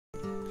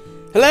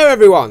Hello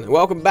everyone, and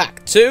welcome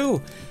back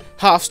to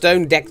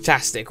Hearthstone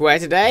Decktastic, where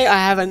today I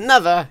have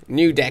another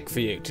new deck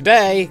for you.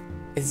 Today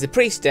is a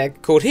priest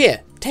deck called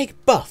Here,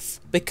 Take Buff,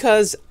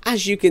 because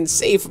as you can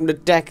see from the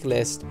deck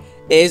list,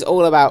 it is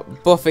all about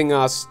buffing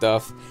our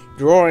stuff,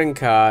 drawing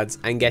cards,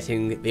 and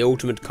getting the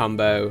ultimate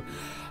combo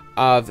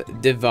of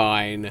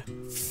Divine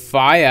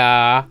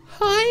Fire.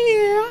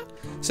 Hiya!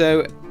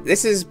 So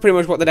this is pretty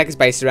much what the deck is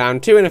based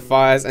around, 2 Inner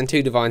Fires and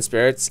 2 Divine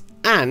Spirits,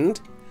 and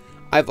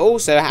I've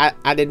also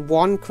added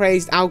 1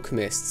 Crazed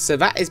Alchemist, so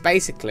that is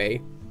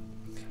basically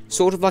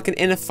sort of like an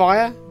Inner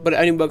Fire, but it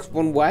only works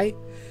one way.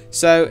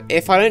 So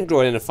if I don't draw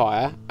an Inner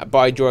Fire, but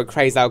I draw a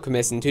Crazed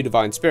Alchemist and 2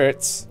 Divine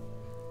Spirits,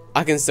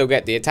 I can still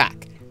get the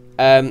attack.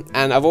 And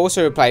I've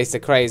also replaced the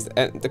Crazed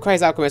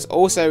Alchemist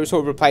also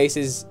sort of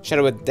replaces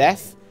Shadow of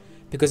Death,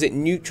 because it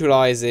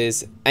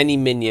neutralizes any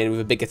minion with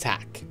a big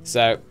attack.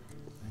 So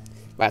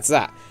that's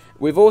that.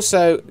 We've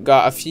also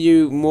got a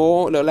few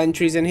more little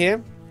entries in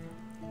here.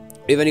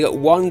 We've only got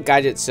 1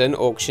 Gadgetson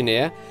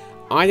Auctioneer.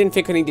 I didn't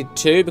think I needed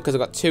 2 because I've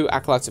got 2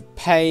 Acolytes of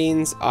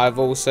Pains. I've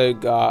also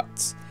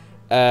got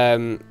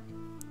 2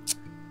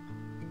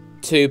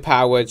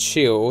 Powered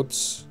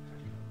Shields.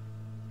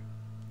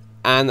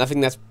 And I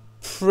think that's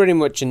pretty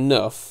much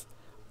enough.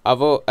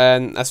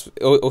 That's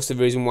also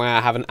the reason why I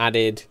haven't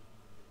added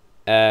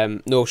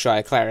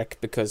Northshire Cleric,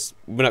 because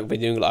we're not going to be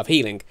doing a lot of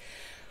healing.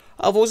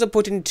 I've also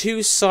put in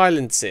 2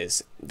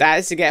 Silences. That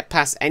is to get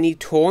past any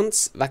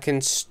taunts that can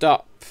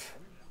stop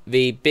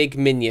the big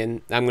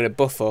minion I'm going to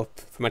buff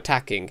up from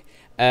attacking.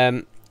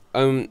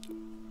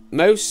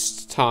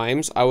 Most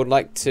times I would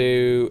like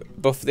to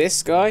buff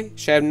this guy,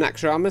 Shadow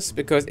Naxxramas,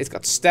 because it's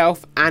got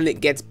stealth and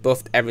it gets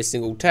buffed every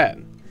single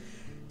turn.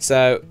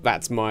 So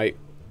that's my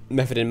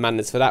method in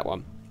madness for that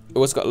one. I've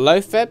also got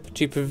Loatheb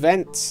to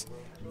prevent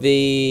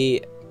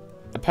the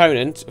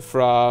opponent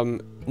from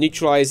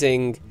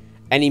neutralizing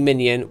any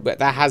minion but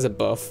that has a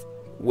buff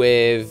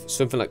with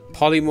something like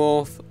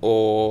Polymorph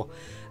or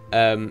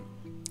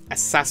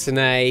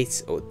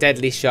Assassinate or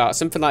Deadly Shot,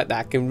 something like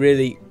that can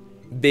really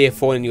be a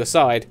thorn in your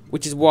side,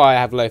 which is why I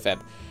have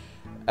Loatheb.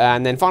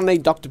 And then finally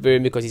Dr.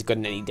 Boom, because he's good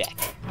in any deck.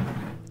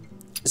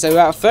 So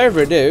without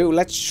further ado,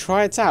 let's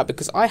try it out,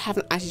 because I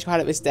haven't actually tried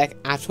out this deck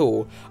at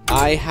all.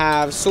 I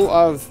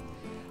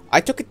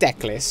took a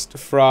deck list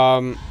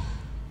from,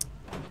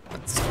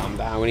 let's calm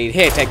down, we need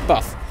Here, Take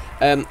Buff.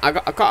 I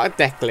got a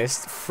deck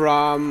list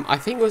from, I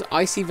think it was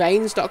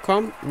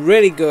icyveins.com,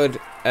 really good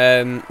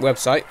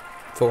website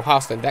for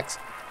Hearthstone decks.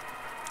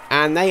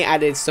 And they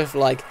added stuff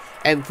like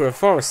Emperor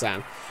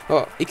Thaurissan.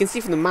 Well, you can see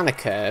from the mana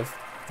curve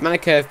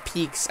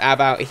peaks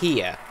about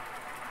here.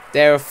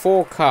 There are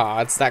 4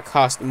 cards that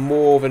cost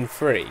more than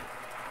 3.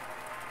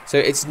 So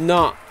it's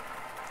not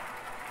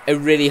a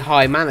really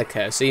high mana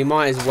curve, so you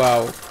might as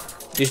well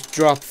just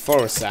drop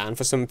Thaurissan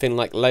for something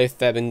like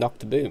Loatheb and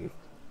Dr. Boom.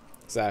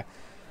 So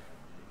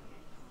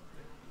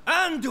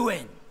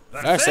Anduin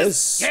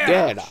versus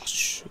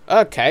Gyarados.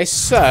 Okay,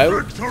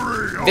 so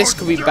this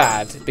could be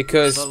bad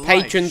because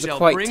patrons are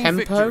quite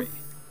tempo.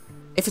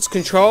 If it's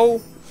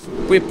control,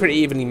 we're pretty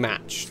evenly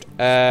matched.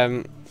 Do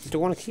I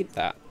want to keep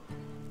that?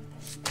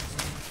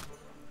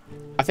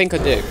 I think I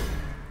do.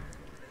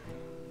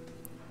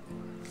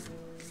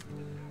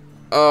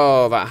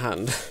 Oh, that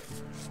hand.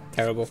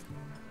 Terrible.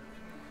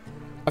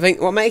 I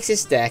think what makes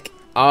this deck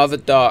are the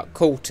Dark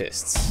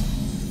Cultists.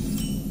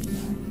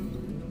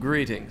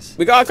 Greetings.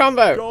 We got a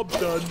combo. Job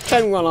done.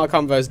 10-1, our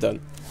combo's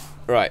done.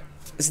 Right.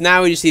 So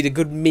now we just need a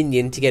good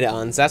minion to get it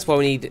on. So that's why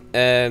we need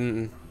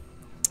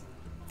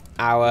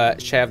our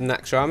Shadow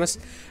Naxxramas.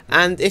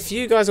 And if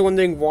you guys are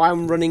wondering why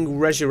I'm running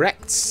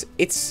Resurrects,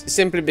 it's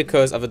simply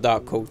because of the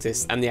Dark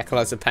Cultists and the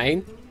Acolytes of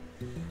Pain.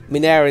 I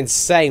mean, they're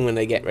insane when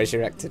they get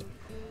resurrected.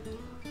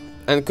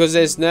 And because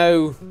there's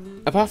no,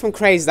 apart from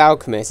Crazed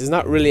Alchemist, there's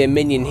not really a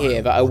minion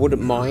here that I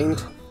wouldn't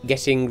mind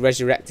getting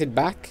resurrected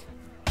back.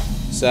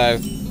 So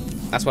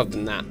that's why I've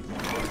done that.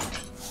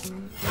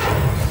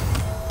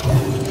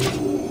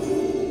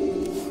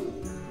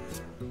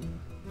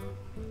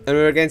 And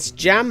we're against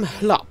Jam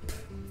Hlop.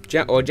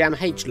 Or Jam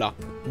H-Lop.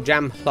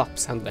 Jam Hlop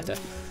sounds better.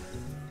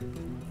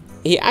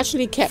 He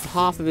actually kept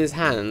half of his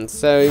hand,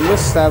 so he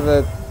must have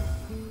a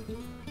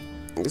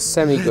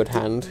semi-good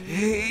hand.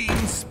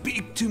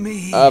 Speak to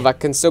me. Oh, that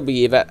can still be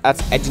either.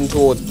 That's edging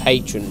towards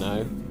Patron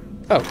now.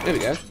 Oh, there we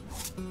go.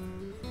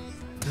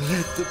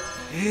 Let the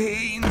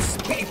pain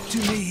speak to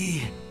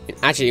me.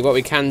 Actually, what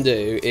we can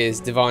do is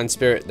Divine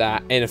Spirit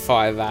that, Inner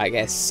Fire that,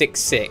 gets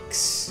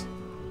 6/6.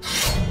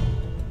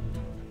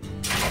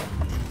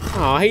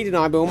 Oh, he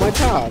denied me all my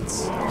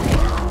cards.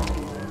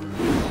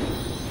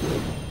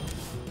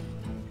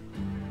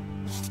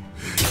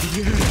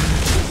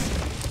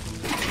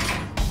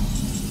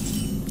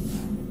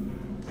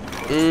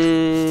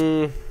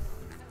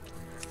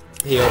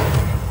 Heal.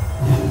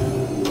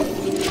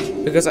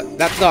 Because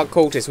that Dark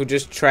Cultist will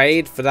just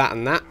trade for that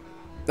and that.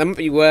 That might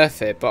be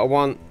worth it, but I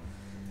want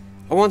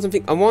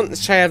something. I want the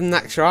Shadow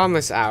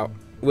Naxxramas out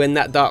when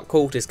that Dark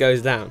Cultist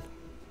goes down.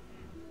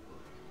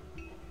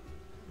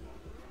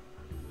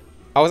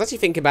 I was actually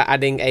thinking about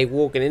adding a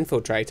walking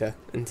infiltrator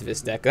into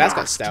this deck. That's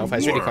got stealth.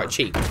 It's really quite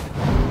cheap.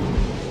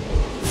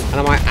 And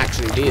I might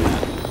actually do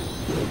that.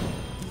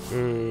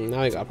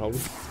 Now we got a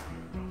problem.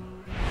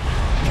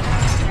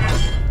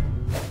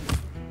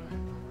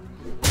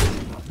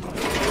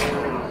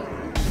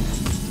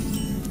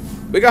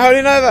 We got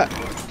Holy Nova!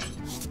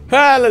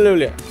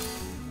 Hallelujah!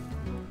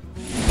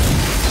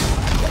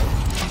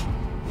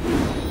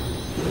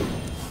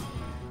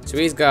 So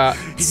he's got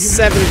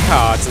 7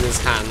 cards in his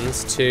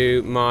hands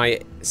to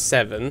my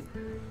 7.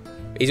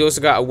 He's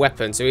also got a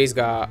weapon, so he's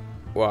got,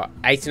 what,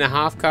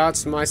 8.5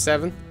 cards to my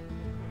 7?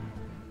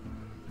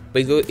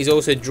 But he's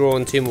also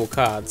drawn 2 more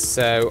cards,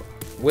 so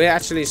we're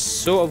actually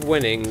sort of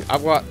winning.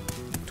 I've got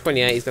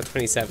 28, he's got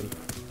 27.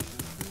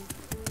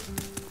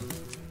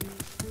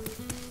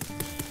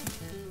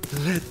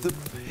 Let the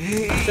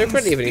pain So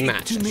pretty evenly speak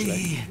matched, to actually.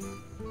 me.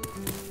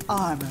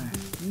 Armor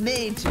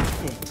made to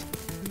fit.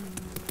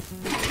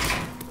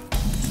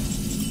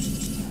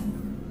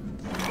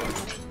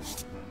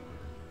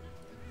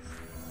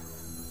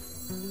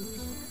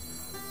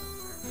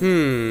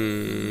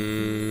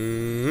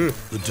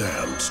 The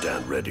damned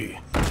stand ready.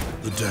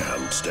 The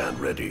damned stand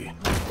ready.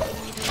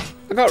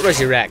 I got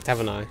Resurrect,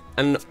 haven't I?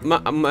 And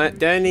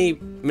the only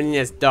minion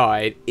that's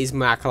died is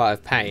my Acolyte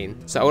of Pain.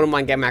 So I wouldn't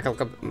mind getting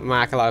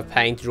my Acolyte of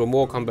Pain to draw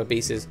more combo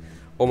pieces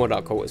or more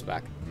Dark Quarters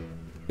back.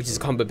 Which is a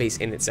combo piece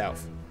in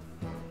itself.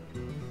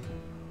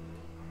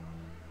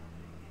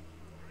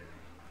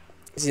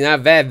 See, now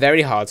they're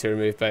very hard to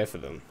remove both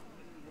of them.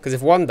 Because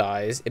if one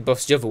dies, it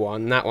buffs the other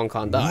one, and that one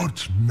can't die.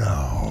 What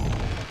now?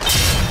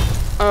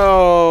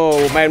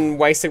 Oh, man,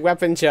 wasted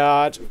weapon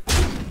charge.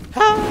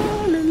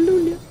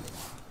 Hallelujah.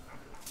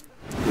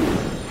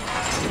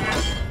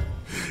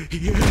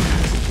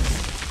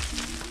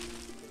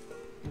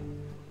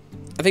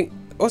 I think,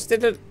 what's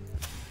did it?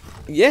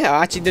 Yeah,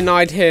 I actually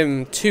denied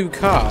him 2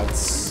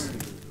 cards.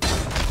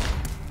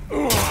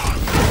 And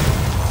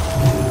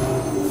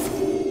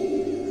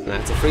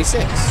that's a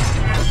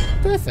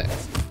 3/6. Perfect.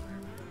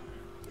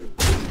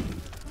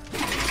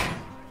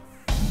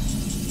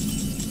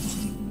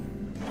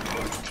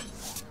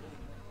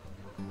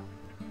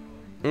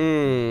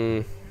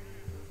 Hmm.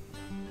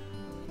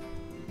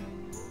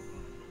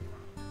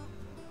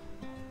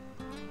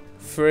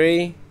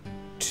 Three,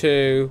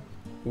 2,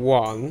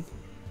 1.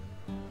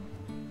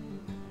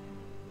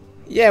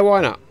 Yeah,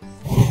 why not?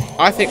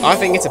 I think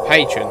it's a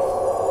patron.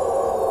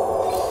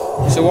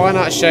 So why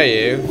not show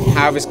you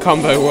how this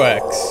combo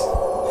works?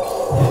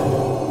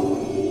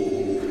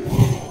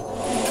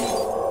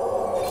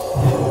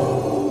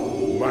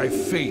 My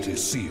fate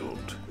is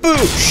sealed.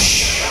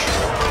 Boosh!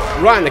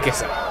 Right in the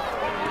kisser.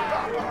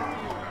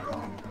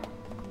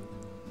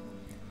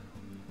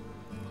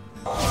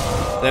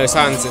 No,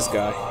 silence this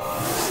guy.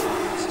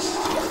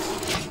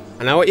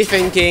 I know what you're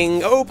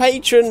thinking. Oh,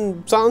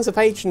 patron! Silence the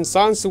patron!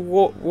 Silence the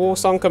war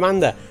song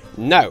commander!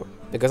 No,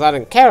 because I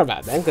don't care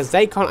about them, because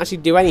they can't actually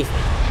do anything.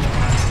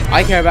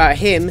 I care about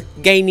him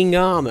gaining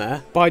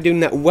armor by doing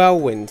that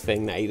whirlwind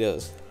thing that he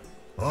does.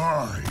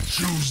 I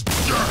choose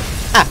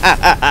death.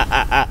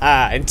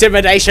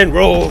 Intimidation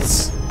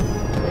rules!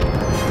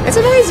 It's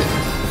amazing!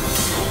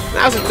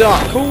 That was a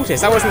Dark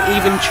Cultist. That wasn't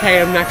even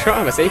Chain of Natural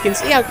Armor, so you can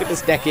see how good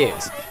this deck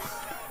is.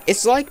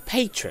 It's like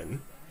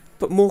Patron,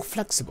 but more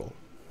flexible.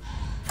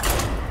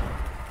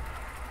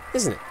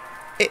 Isn't it?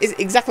 It's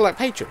exactly like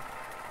Patron.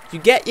 You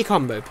get your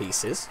combo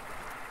pieces,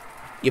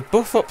 you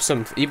buff up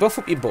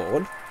your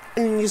board,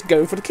 and then you just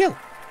go for the kill.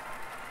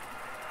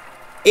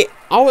 I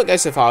won't go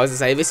so far as to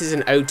say this is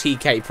an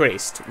OTK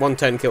priest,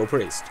 1-turn kill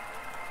priest.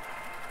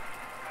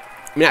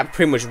 I mean, that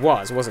pretty much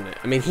was, wasn't it?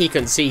 I mean, he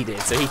conceded,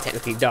 so he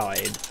technically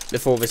died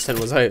before this turn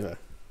was over.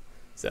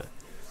 So.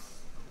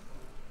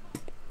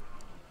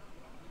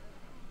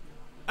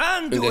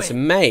 And there's a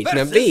mage.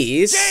 Now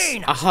these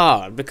are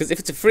hard because if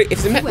it's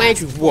a mech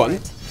mage with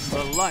 1,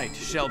 The light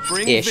shall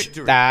bring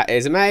victory. that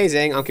is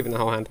amazing. I'm keeping the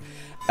whole hand.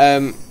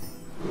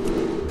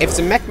 If it's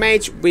a mech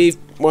mage,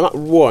 well, not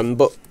 1,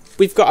 but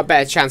we've got a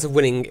better chance of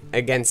winning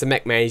against a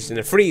mech mage than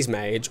a freeze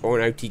mage or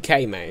an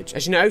OTK mage.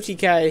 As you know,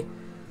 OTK.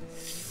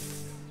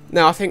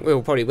 No, I think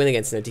we'll probably win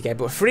against an OTK,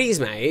 but a freeze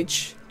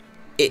mage,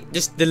 it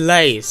just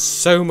delays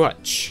so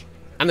much,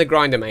 and the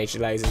grinder mage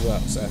delays as well.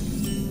 So.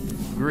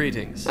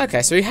 Greetings.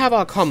 Okay, so we have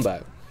our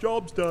combo.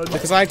 Job's done.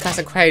 Because I cast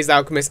a Crazed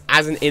Alchemist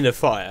as an inner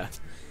fire,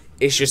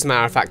 it's just a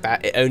matter of fact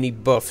that it only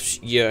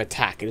buffs your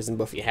attack, it doesn't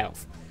buff your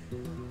health.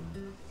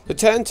 So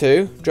turn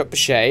 2, drop the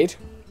Shade.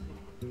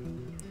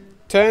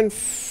 Turn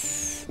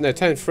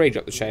 3,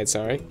 drop the Shade,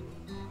 sorry.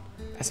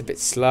 That's a bit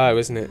slow,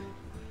 isn't it?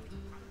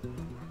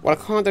 Well,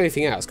 I can't do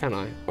anything else, can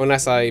I?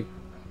 Unless I...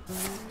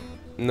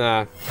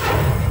 Nah.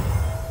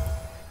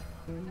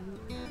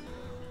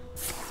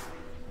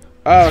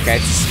 Oh, okay,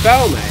 it's a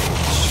Spell Mage.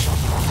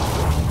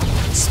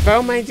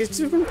 Spell Mage is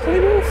different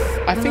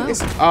polymorph? I think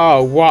it's...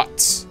 Oh,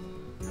 what?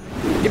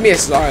 Give me a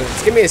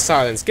silence. Give me a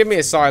silence. Give me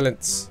a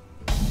silence.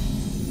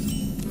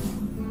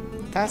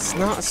 That's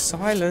not a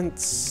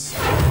silence.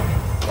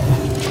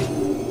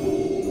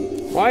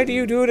 Why do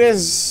you do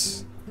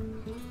this?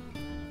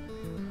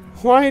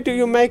 Why do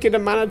you make it a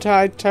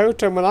Manatide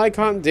totem when I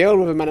can't deal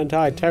with a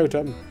Manatide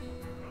totem?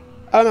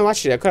 Oh no,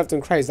 actually, I could have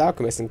done Crazed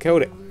Alchemist and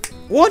killed it.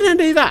 Why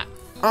didn't I do that?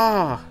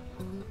 Ah.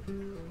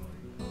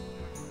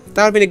 That would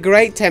have been a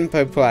great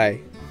tempo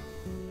play.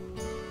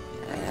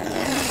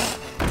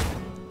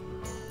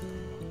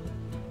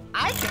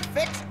 I can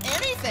fix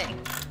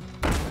anything.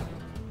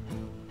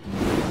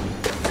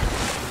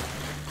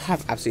 I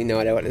have absolutely no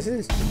idea what this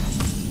is.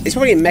 It's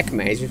probably a mech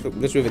mage, just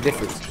with a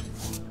difference.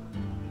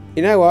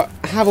 You know what?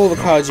 Have all the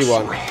cards you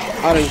want.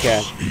 I don't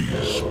care.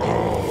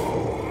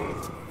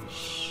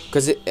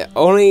 Because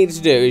all I need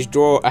to do is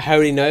draw a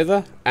Holy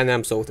Nova, and then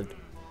I'm sorted.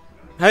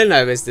 Holy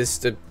Nova is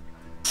just the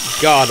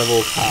god of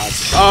all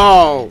cards.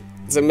 Oh!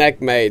 It's a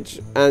mech mage,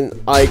 and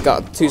I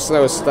got too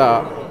slow a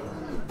start.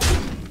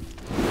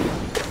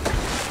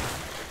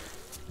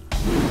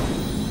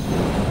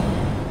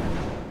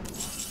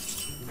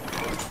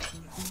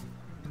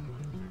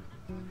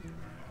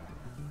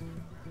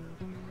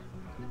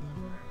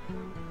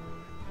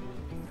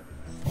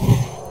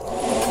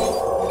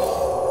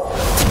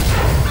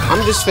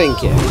 I'm just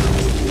thinking,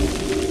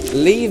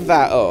 leave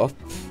that up,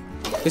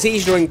 because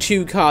he's drawing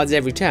 2 cards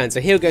every turn,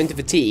 so he'll go into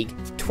fatigue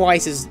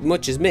twice as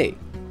much as me.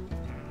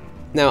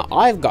 Now,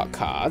 I've got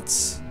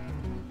cards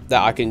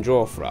that I can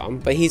draw from,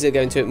 but he's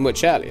going to it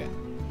much earlier.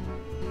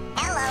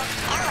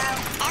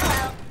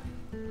 Hello.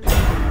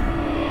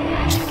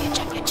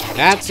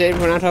 That's it,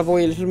 run out of all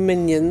your little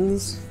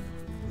minions.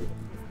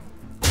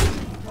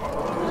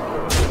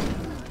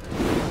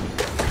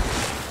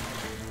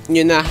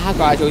 You know, how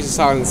can I choose to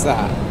silence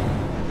that?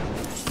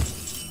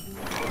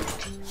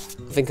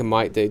 I think I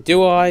might do.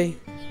 Do I?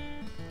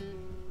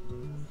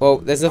 Well,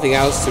 there's nothing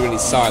else to really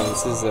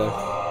silence, is there?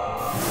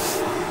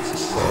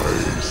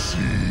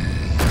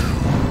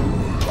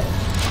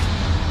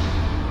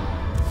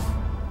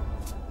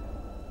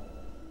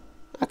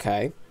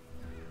 Okay.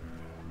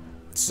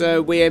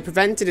 So we have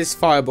prevented his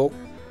fireball.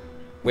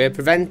 We have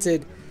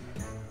prevented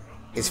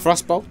his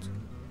frostbolt,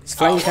 his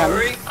flame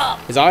cannon,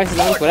 his ice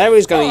lance, whatever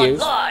he's going to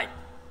use.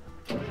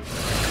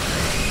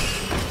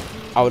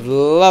 I would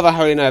love a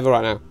Holy Nova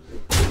right now.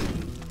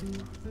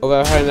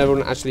 Although Holy Nova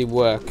wouldn't actually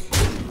work.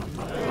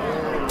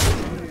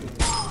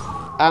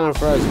 And I'm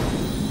frozen.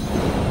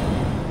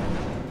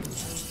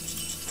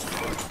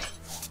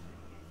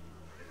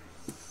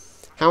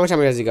 How much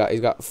damage has he got? He's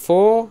got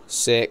 4,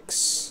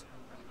 6,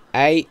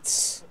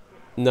 8,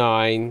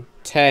 9,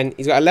 10.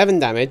 He's got 11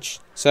 damage.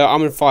 So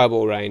I'm in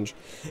fireball range.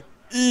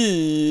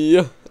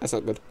 Eee, that's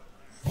not good.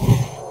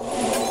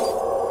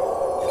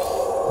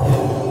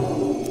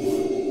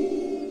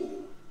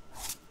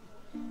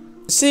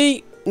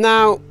 See,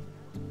 now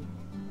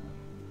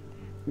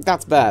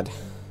that's bad.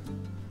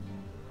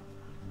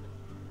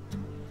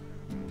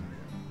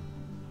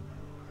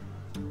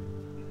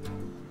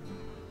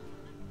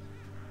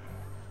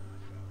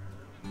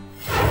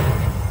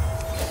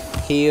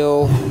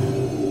 Heal.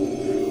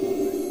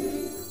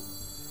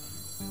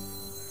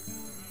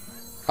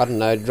 I don't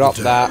know, drop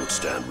that.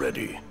 Stand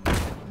ready.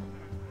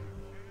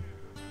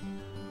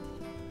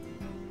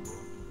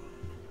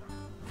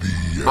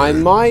 I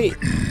might.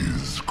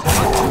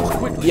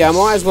 Yeah, I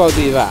might as well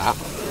do that.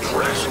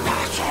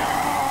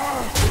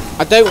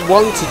 I don't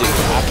want to do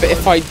that, but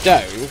if I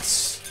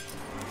don't,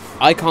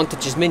 I can't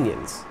touch his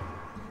minions.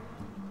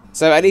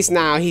 So at least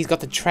now he's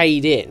got to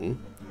trade in.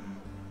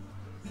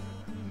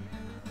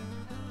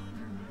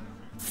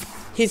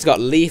 He's got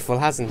lethal,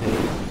 hasn't he?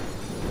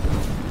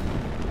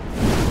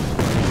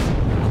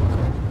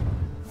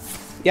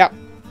 Yep.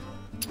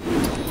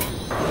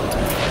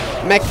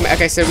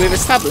 Okay, so we've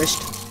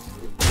established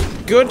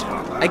good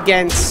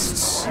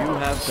against. You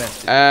have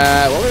bested.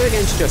 What was it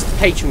against? Just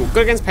Patron.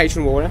 Good against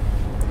Patron Warrior.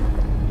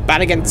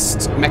 Bad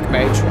against Mech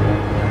Mage.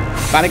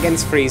 Bad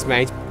against Freeze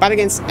Mage. Bad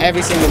against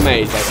every single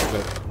mage,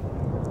 basically.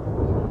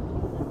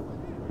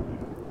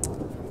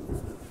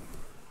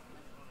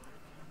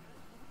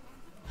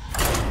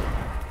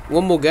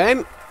 One more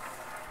game.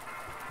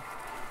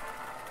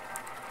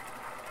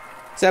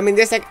 So I mean,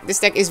 this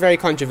deck is very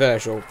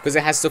controversial because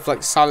it has stuff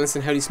like Silence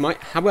and Holy Smite.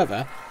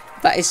 However,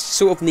 that is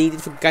sort of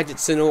needed for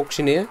Gadgets and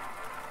Auctioneer.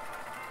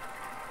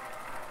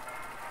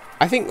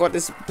 I think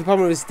the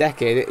problem with this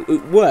deck is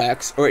it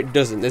works or it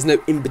doesn't. There's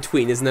no in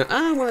between. There's no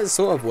well, it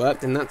sort of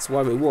worked and that's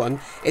why we won.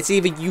 It's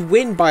either you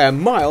win by a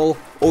mile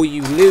or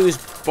you lose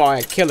by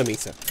a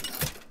kilometer.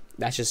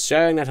 That's just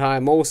showing that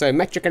I'm also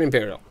metric and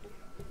imperial.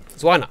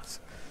 So why not?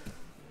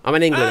 I'm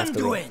in England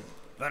after all.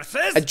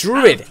 A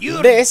druid.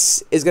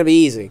 This is going to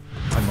be easy.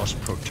 I must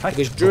protect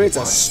because druids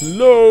are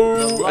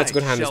slow. That's a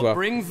good hand as well.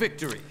 Bring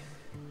victory.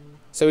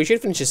 So we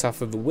should finish this off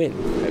with a win,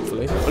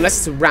 hopefully. Unless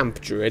it's a ramp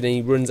druid and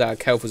he runs out of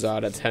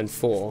Kel'Thuzad at turn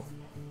 4.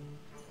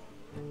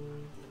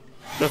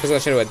 Not because I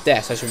Shadow at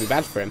Death, so that should be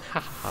bad for him. Ha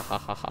ha ha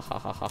ha ha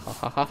ha ha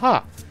ha ha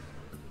ha.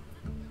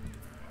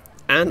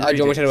 And I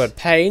draw my Shadow at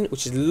Pain,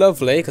 which is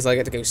lovely because I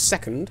get to go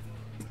second.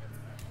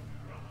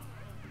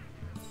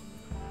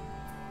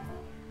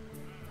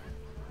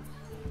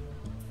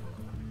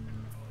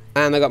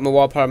 And I got my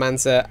Wild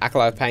Pyromancer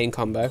Acolyte of Pain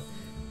combo.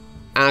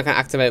 And I can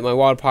activate my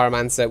Wild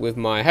Pyromancer with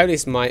my Holy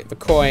Smite, the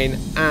coin,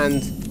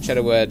 and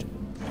Shadow Word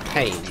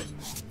Pain.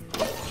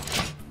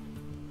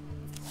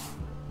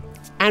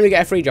 And we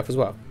get a free drop as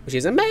well, which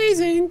is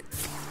amazing.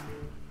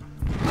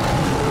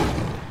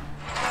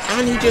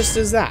 And he just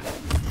does that.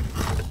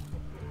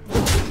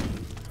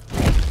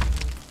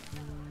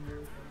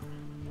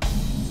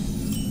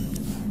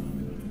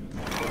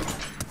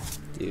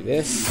 Do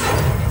this.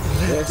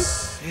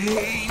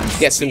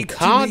 Get some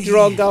card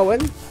draw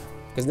going.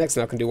 Because next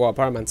time I can do Wild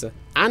Pyromancer.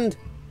 And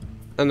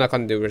I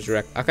can't do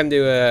Resurrect. I can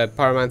do a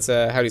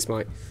Pyromancer Holy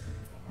Smite.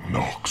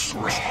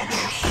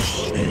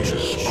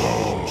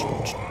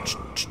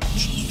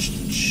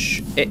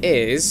 It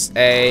is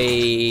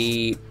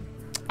a... I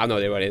have no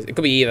idea what it is. It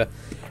could be either.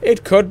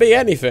 It could be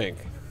anything.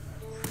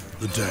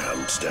 The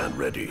damned stand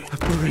ready.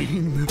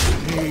 Bring the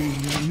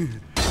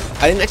pain.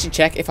 I didn't actually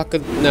check if I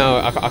could... No,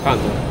 I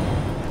can't do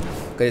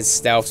it. Because it's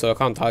stealth, so I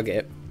can't target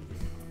it.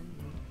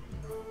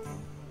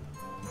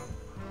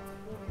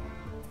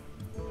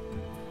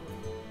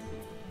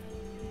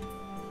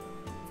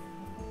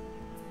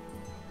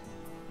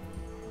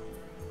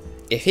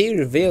 If he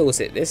reveals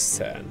it this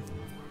turn...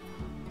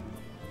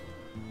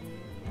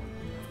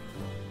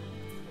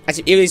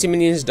 Actually, if these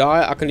minions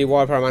die, I can do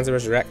Wild Pyromancer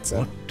Resurrector.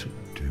 What to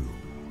do?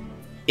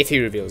 If he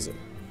reveals it.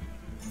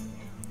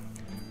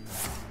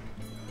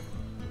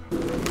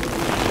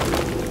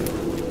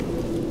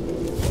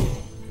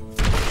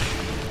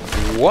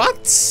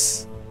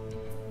 What?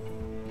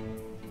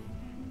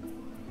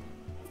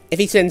 If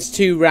he sends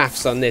 2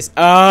 Wraths on this...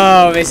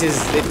 Oh, this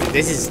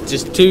is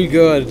just too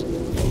good.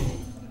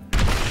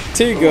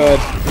 Too good.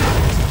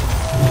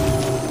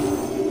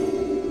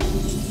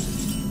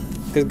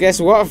 Because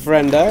guess what,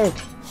 friendo?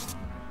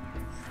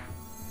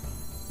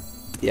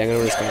 Yeah, I'm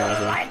gonna risk it as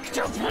well.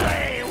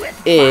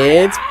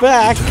 It's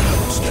back!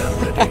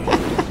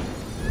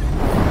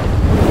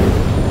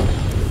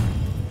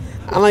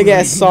 And I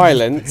get a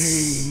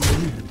silence.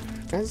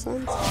 Can I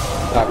silence?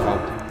 Oh, I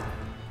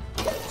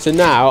can't. So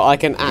now I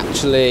can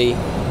actually...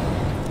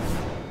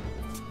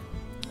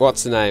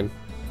 What's the name?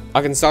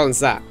 I can silence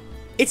that.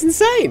 It's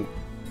insane!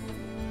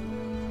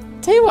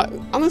 Tell you what,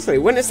 honestly,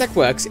 when this deck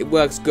works, it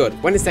works good.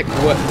 When this deck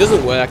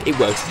doesn't work, it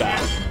works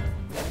bad.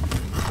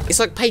 It's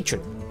like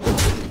Patron.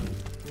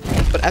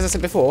 But as I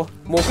said before,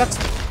 more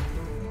flexible.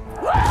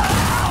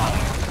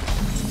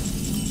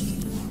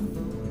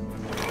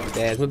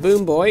 There's my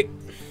boom boy.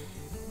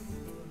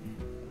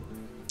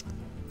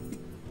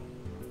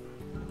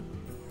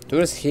 Do I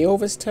just heal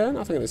this turn?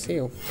 I think I just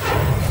heal.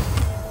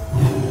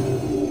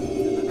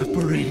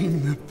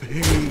 Bring the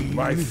pain.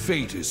 My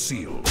fate is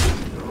sealed.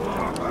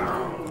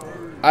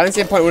 I don't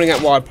see a point running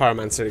out Wild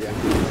Pyromancer again.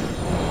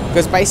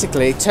 Because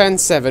basically, turn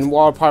 7,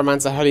 Wild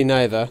Pyromancer Holy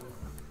Nova.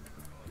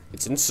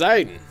 It's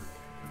insane.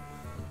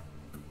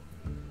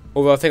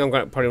 Although I think I'm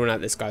going to probably run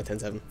out this guy turn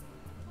 7.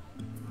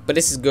 But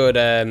this is good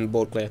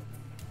board clear.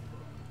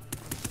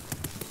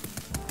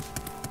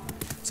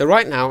 So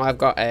right now I've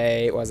got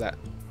a, what is that?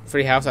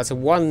 3 health, that's a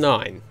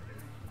 1-9.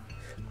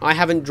 I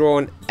haven't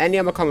drawn any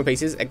of my common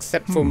pieces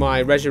except for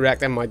my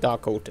Resurrect and my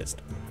Dark Cultist.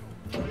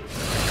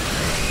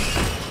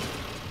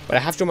 But I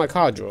have drawn my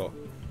card draw.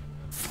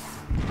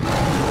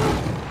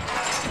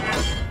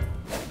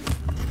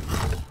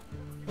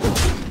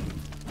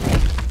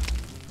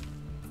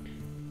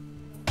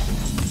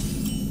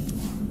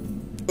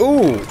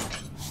 Ooh!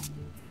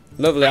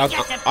 Lovely,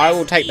 I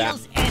will take that.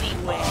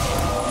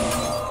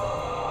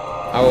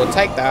 I will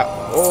take that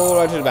all the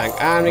way to the bank.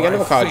 And we get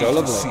another card draw,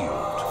 lovely.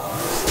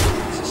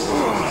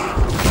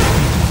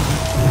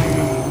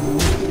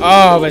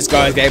 Oh, this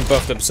guy's getting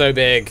buffed up so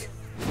big.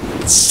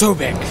 So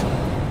big.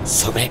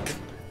 So big.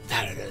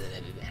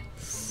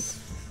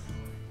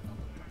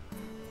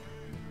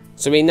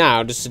 So we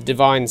now just a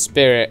Divine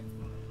Spirit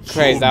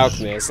Crazed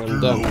Alchemist and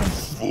I'm done.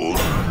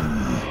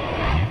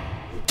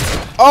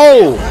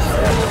 Oh!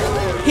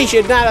 He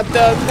should not have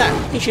done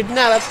that. He should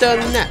not have done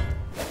that.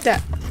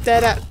 That.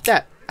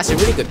 That's a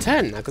really good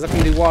turn now because I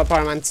can do Wild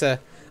Pyromancer.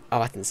 Oh,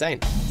 that's insane.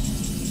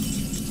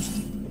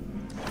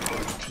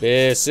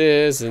 This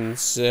is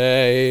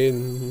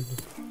insane.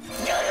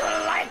 Do you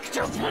like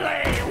to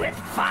play with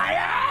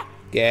fire?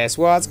 Guess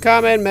what's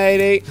coming,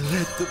 matey?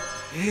 Let the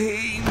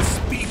pain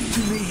speak to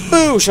me.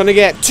 Boosh, I'm gonna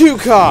get 2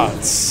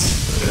 cards.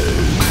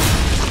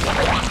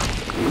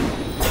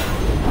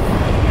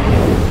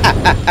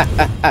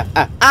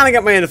 And I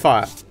got my Inner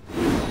Fire.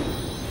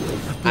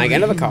 And I get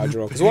another card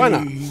draw, because why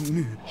not?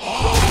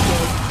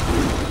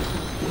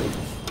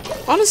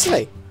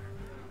 Honestly,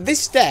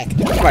 this deck,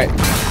 right,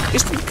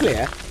 just to be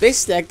clear,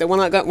 this deck, that when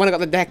I got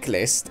the deck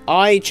list,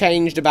 I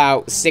changed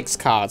about 6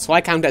 cards, so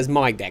I count it as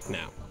my deck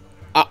now.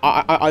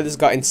 I just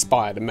got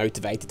inspired and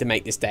motivated to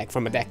make this deck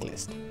from a deck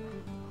list.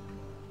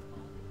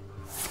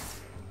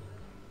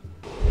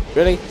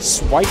 Really?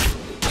 Swipe?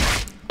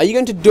 Are you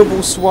going to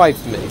double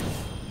swipe me?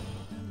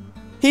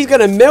 He's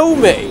gonna mill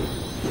me!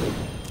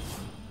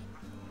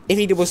 If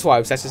he double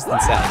swipes, that's just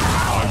insane.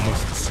 I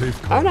must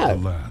safeguard the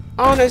land.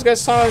 Oh no, he's got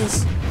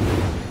silence.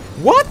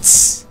 What?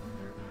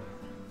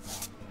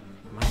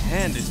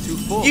 hand is too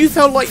full. You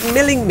felt like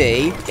milling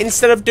me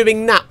instead of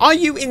doing that. Are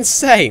you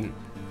insane?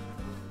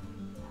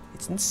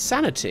 It's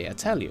insanity, I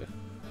tell you.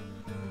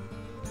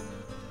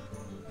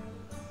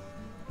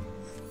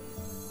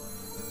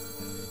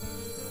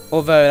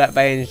 Although that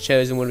Valen's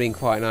Chosen would have been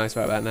quite nice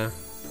right about now.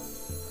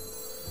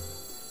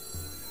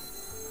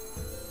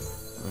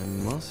 I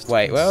must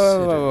Wait.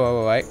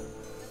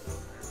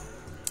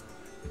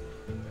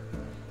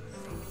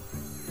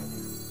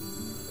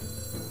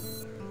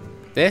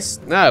 This?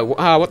 No.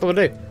 What do I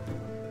do?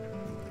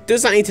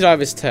 Does that need to die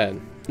this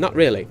turn? Not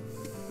really.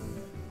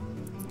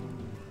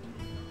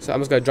 So I'm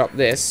just going to drop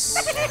this.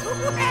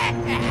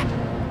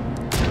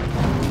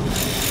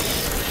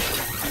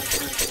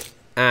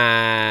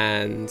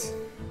 And...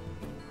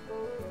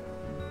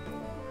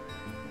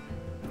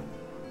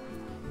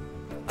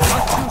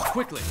 Not too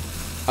quickly.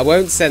 I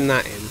won't send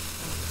that in.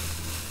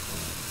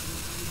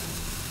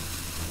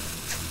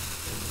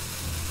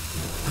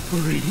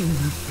 Bring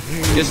the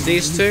pain. Just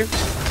these two?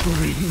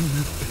 Bring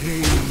the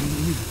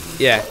pain.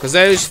 Yeah, because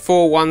those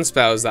 4/1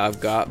 spells that I've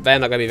got, they're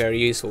not going to be very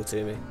useful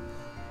to me.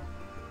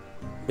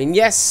 I mean,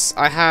 yes,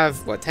 I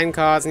have, what, 10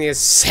 cards, and he has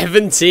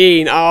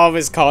 17. Oh,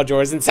 this card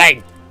draw is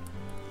insane.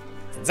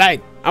 It's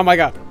insane. Oh my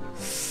god.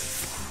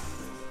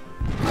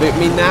 Look,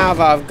 me now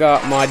that I've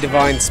got my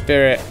Divine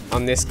Spirit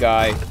on this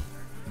guy.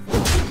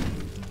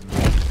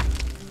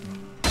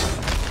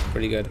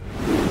 Pretty good.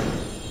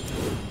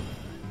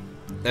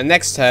 And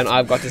next turn,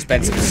 I've got to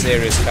spend some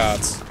serious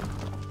cards.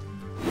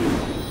 My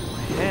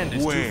hand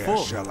is too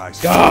full. Shall I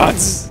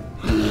Gods!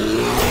 My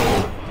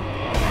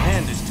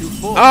hand is too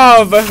full.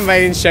 Oh, both of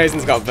my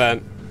Chosen's got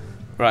burnt.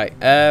 Right,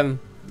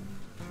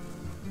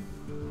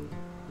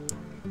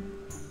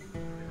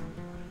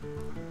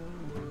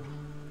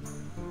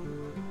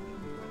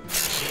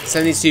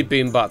 send these two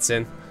boom bots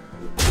in.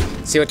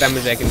 See what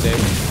damage they can do.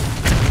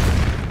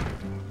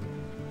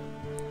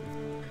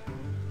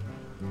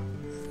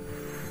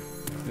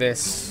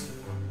 This.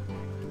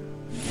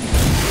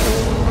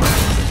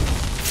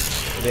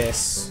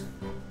 This.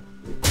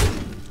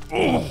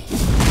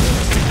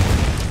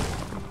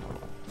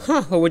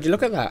 Huh, well, would you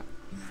look at that?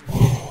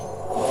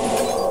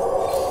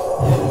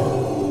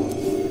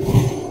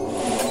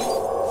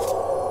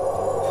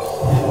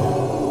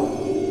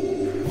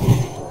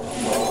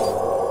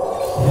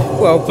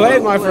 Well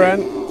played, my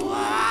friend.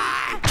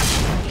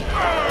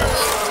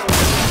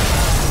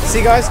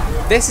 See, guys,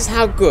 this is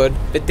how good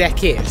the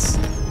deck is.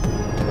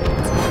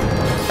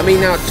 I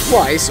mean, now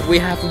twice we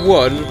have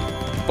won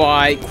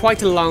by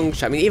quite a long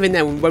shot. I mean, even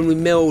then, when we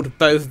milled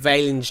both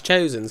Valen's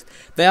Chosens,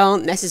 they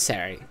aren't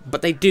necessary,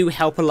 but they do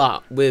help a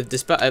lot with the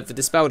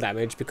spell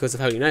damage because of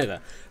Holy Nova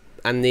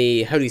and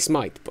the Holy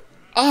Smite. But,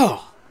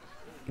 oh,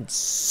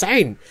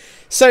 insane.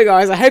 So,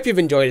 guys, I hope you've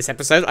enjoyed this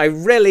episode. I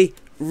really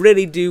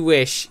do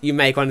wish you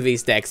make one of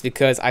these decks,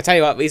 because I tell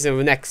you what, these are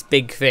the next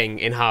big thing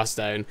in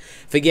Hearthstone.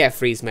 Forget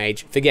Freeze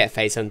Mage, forget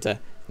Face Hunter.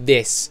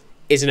 This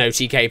is an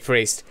OTK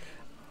Priest.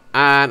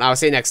 And I'll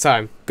see you next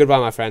time. Goodbye,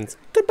 my friends.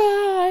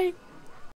 Goodbye.